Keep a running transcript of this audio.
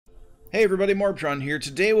Hey everybody, MorbTron here.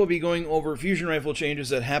 Today we'll be going over fusion rifle changes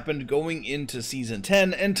that happened going into Season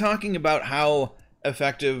 10 and talking about how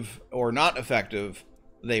effective or not effective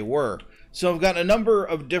they were. So I've got a number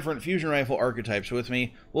of different fusion rifle archetypes with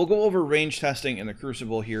me. We'll go over range testing in the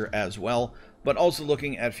Crucible here as well, but also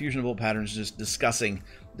looking at fusionable patterns, just discussing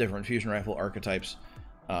different fusion rifle archetypes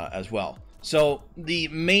as well. So the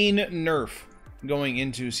main nerf going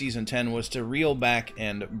into Season 10 was to reel back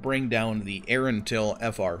and bring down the Till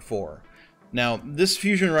FR4. Now, this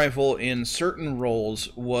fusion rifle in certain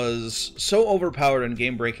roles was so overpowered and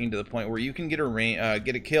game-breaking to the point where you can get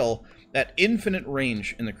a kill at infinite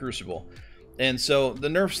range in the Crucible. And so the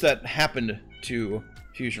nerfs that happened to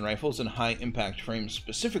fusion rifles and high-impact frames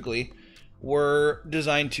specifically were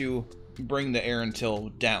designed to bring the Till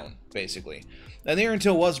down, basically. And the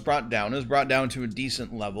Till was brought down. It was brought down to a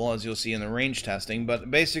decent level, as you'll see in the range testing.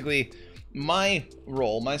 But basically, my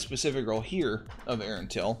specific role here of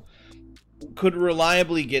Till, could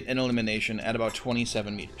reliably get an elimination at about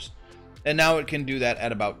 27 meters. And now it can do that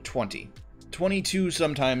at about 20. 22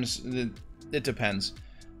 sometimes, it depends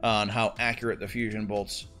on how accurate the fusion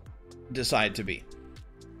bolts decide to be.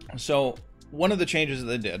 So, one of the changes that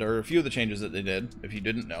they did, or a few of the changes that they did, if you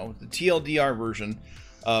didn't know, the TLDR version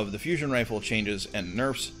of the fusion rifle changes and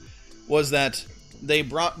nerfs was that they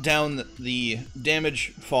brought down the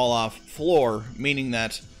damage fall off floor, meaning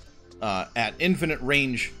that at infinite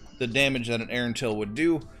range the damage that an Till would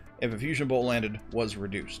do if a fusion bolt landed was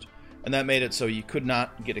reduced, and that made it so you could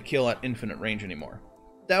not get a kill at infinite range anymore.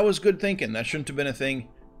 That was good thinking. That shouldn't have been a thing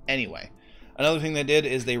anyway. Another thing they did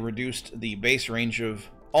is they reduced the base range of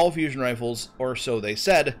all fusion rifles, or so they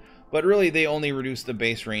said, but really they only reduced the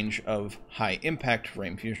base range of high impact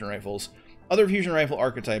frame fusion rifles. Other fusion rifle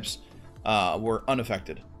archetypes were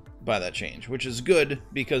unaffected by that change, which is good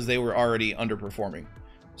because they were already underperforming.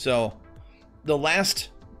 So the last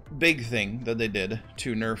big thing that they did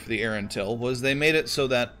to nerf the Till was they made it so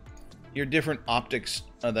that your different optics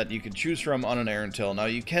that you could choose from on an Till. Now,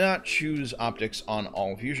 you cannot choose optics on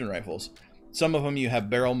all fusion rifles. Some of them you have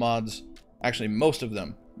barrel mods. Actually, most of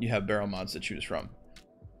them you have barrel mods to choose from.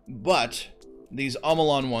 But these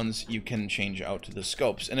Omelon ones, you can change out the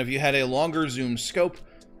scopes. And if you had a longer zoom scope,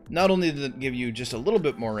 not only did it give you just a little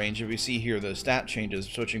bit more range, if you see here the stat changes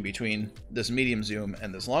switching between this medium zoom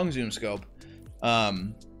and this long zoom scope,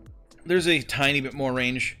 there's a tiny bit more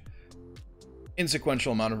range,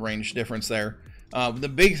 insequential amount of range difference there. The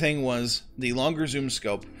big thing was the longer zoom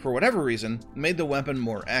scope, for whatever reason, made the weapon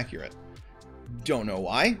more accurate. Don't know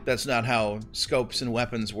why. That's not how scopes and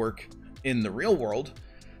weapons work in the real world,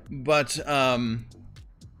 but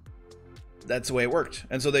that's the way it worked.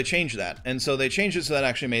 And so they changed that. And so they changed it so that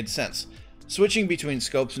actually made sense. Switching between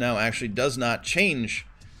scopes now actually does not change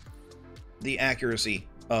the accuracy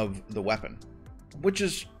of the weapon, which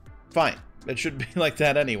is fine. It should be like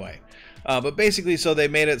that anyway. But basically, so they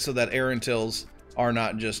made it so that Tills are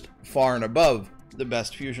not just far and above the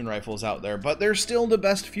best fusion rifles out there, but they're still the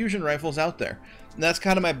best fusion rifles out there. And that's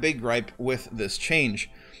kind of my big gripe with this change.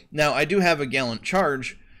 Now, I do have a Gallant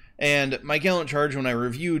Charge, and my Gallant Charge, when I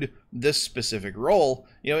reviewed this specific role,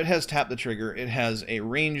 you know, it has tap the trigger, it has a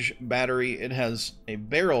range battery, it has a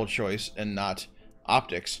barrel choice and not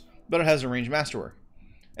optics, but it has a range masterwork.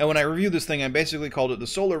 And when I reviewed this thing, I basically called it the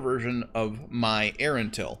solar version of my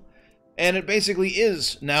Till. And it basically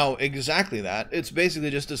is now exactly that. It's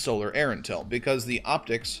basically just a solar Till, because the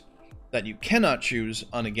optics that you cannot choose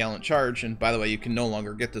on a Gallant Charge, and by the way, you can no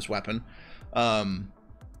longer get this weapon,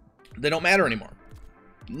 they don't matter anymore.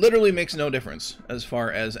 Literally makes no difference as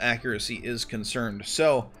far as accuracy is concerned.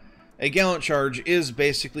 So a Gallant Charge is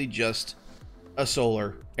basically just a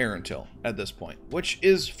solar Till at this point, which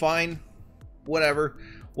is fine, whatever.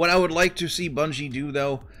 What I would like to see Bungie do,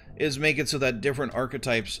 though, is make it so that different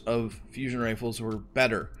archetypes of fusion rifles were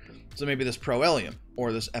better. So maybe this Proelium,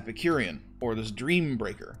 or this Epicurean, or this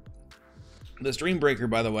Dreambreaker. This Dreambreaker,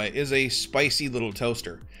 by the way, is a spicy little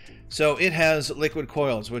toaster. So it has liquid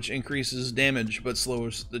coils, which increases damage but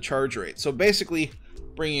slows the charge rate. So basically,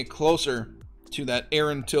 bringing it closer to that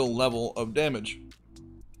Till level of damage.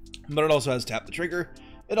 But it also has tap the trigger,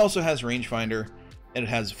 it also has rangefinder, and it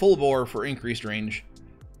has full bore for increased range,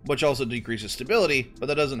 which also decreases stability, but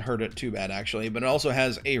that doesn't hurt it too bad actually. But it also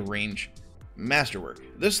has a range masterwork.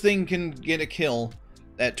 This thing can get a kill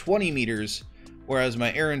at 20 meters, whereas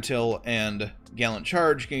my Till and Gallant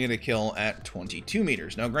Charge can get a kill at 22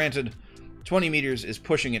 meters. Now granted, 20 meters is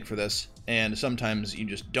pushing it for this, and sometimes you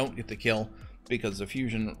just don't get the kill because the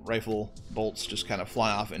fusion rifle bolts just kind of fly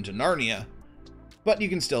off into Narnia, but you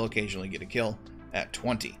can still occasionally get a kill at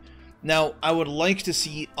 20. Now, I would like to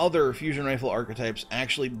see other fusion rifle archetypes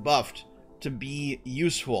actually buffed to be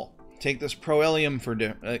useful. Take this Proelium for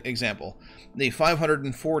example. The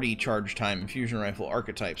 540 charge time fusion rifle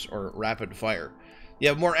archetypes, or rapid fire. You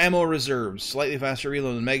have more ammo reserves, slightly faster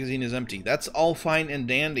reload, the magazine is empty. That's all fine and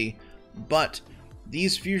dandy, but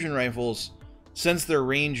these fusion rifles, since their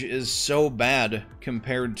range is so bad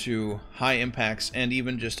compared to high impacts and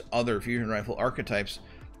even just other fusion rifle archetypes,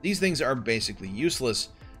 these things are basically useless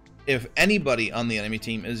if anybody on the enemy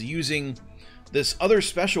team is using this other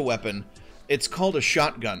special weapon. It's called a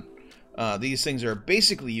shotgun. These things are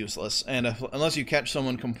basically useless, and unless you catch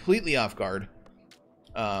someone completely off guard,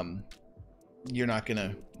 you're not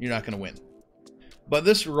gonna win. But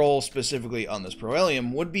this roll specifically on this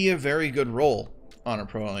Proelium would be a very good roll on a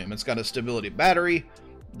Proelium. It's got a stability battery.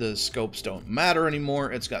 The scopes don't matter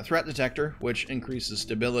anymore. It's got threat detector, which increases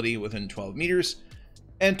stability within 12 meters,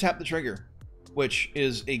 and tap the trigger, which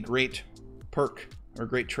is a great perk or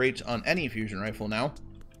great trait on any fusion rifle now.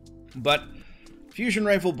 But fusion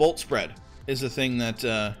rifle bolt spread is a thing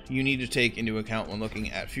that you need to take into account when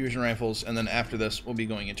looking at fusion rifles, and then after this we'll be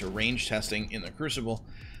going into range testing in the Crucible.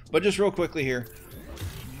 But just real quickly here,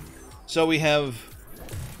 so we have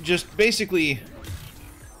just basically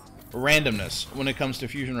randomness when it comes to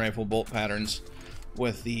fusion rifle bolt patterns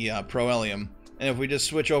with the Proelium. And if we just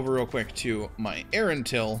switch over real quick to my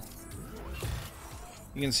Arantil,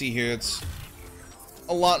 you can see here it's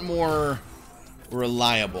a lot more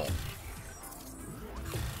reliable.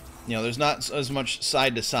 You know, there's not as much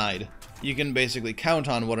side to side. You can basically count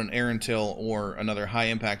on what an Arantil or another high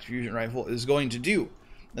impact fusion rifle is going to do,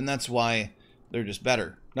 and that's why they're just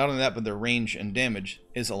better. Not only that, but their range and damage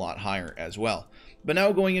is a lot higher as well. But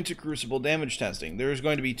now going into Crucible damage testing, there's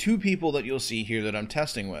going to be two people that you'll see here that I'm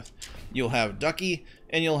testing with. You'll have Ducky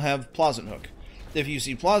and you'll have Pleasanthook. If you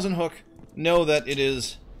see Pleasanthook, know that it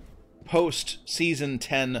is post Season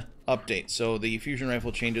 10 update, so the fusion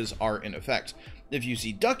rifle changes are in effect. If you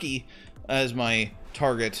see Ducky as my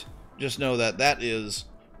target, just know that that is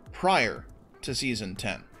prior to Season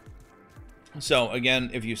 10. So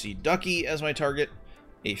again, if you see Ducky as my target,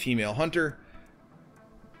 a female hunter,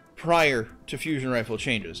 prior to fusion rifle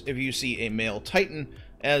changes. If you see a male Titan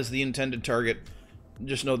as the intended target,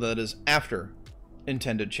 just know that is after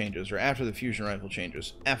intended changes, or after the fusion rifle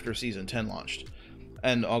changes, after Season 10 launched.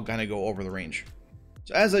 And I'll kind of go over the range.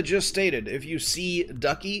 So as I just stated, if you see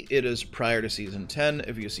Ducky, it is prior to Season 10.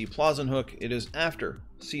 If you see Pleasanthook, it is after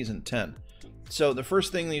Season 10. So the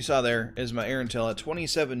first thing that you saw there is my Arantil at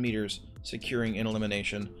 27 meters securing an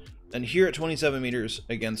elimination. And here at 27 meters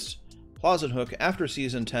against Pleasanthook after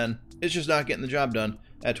Season 10, it's just not getting the job done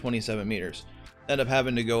at 27 meters. End up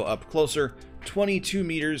having to go up closer. 22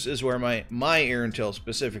 meters is where my Arantil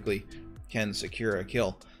specifically can secure a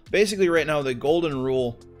kill. Basically right now the golden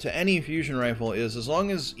rule to any fusion rifle is as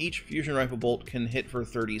long as each fusion rifle bolt can hit for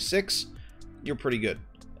 36, you're pretty good,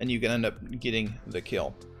 and you can end up getting the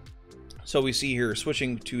kill. So we see here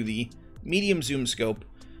switching to the medium zoom scope,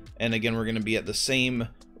 and again we're going to be at the same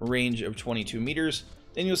range of 22 meters.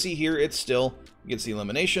 And you'll see here it still gets the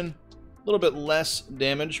elimination. A little bit less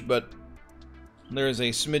damage, but there is a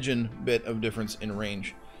smidgen bit of difference in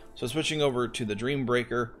range. So switching over to the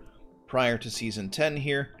Dreambreaker prior to Season 10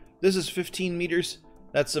 here. This is 15 meters.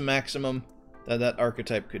 That's the maximum that that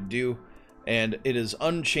archetype could do. And it is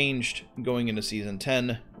unchanged going into Season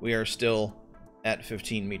 10. We are still at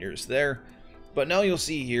 15 meters there. But now you'll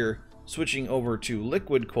see here, switching over to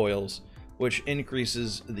liquid coils, which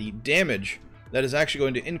increases the damage. That is actually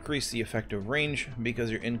going to increase the effective range because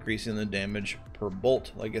you're increasing the damage per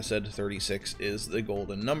bolt. Like I said, 36 is the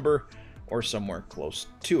golden number, or somewhere close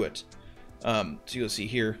to it. So you'll see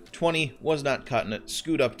here, 20 was not cutting it,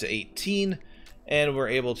 scoot up to 18, and we're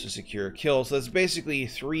able to secure a kill. So that's basically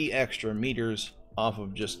 3 extra meters off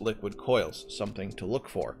of just liquid coils, something to look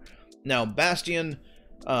for. Now, Bastion,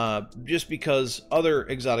 just because other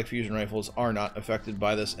exotic fusion rifles are not affected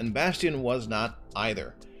by this, and Bastion was not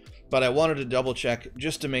either. But I wanted to double check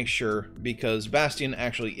just to make sure, because Bastion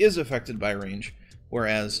actually is affected by range,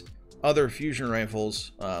 whereas other fusion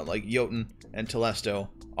rifles like Jotun and Telesto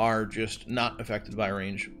are just not affected by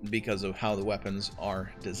range because of how the weapons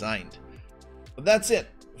are designed. But that's it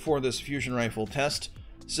for this fusion rifle test.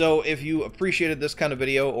 So if you appreciated this kind of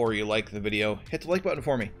video, or you like the video, hit the like button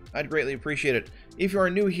for me. I'd greatly appreciate it. If you are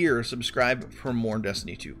new here, subscribe for more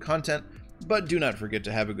Destiny 2 content. But do not forget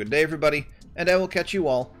to have a good day, everybody, and I will catch you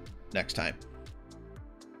all next time.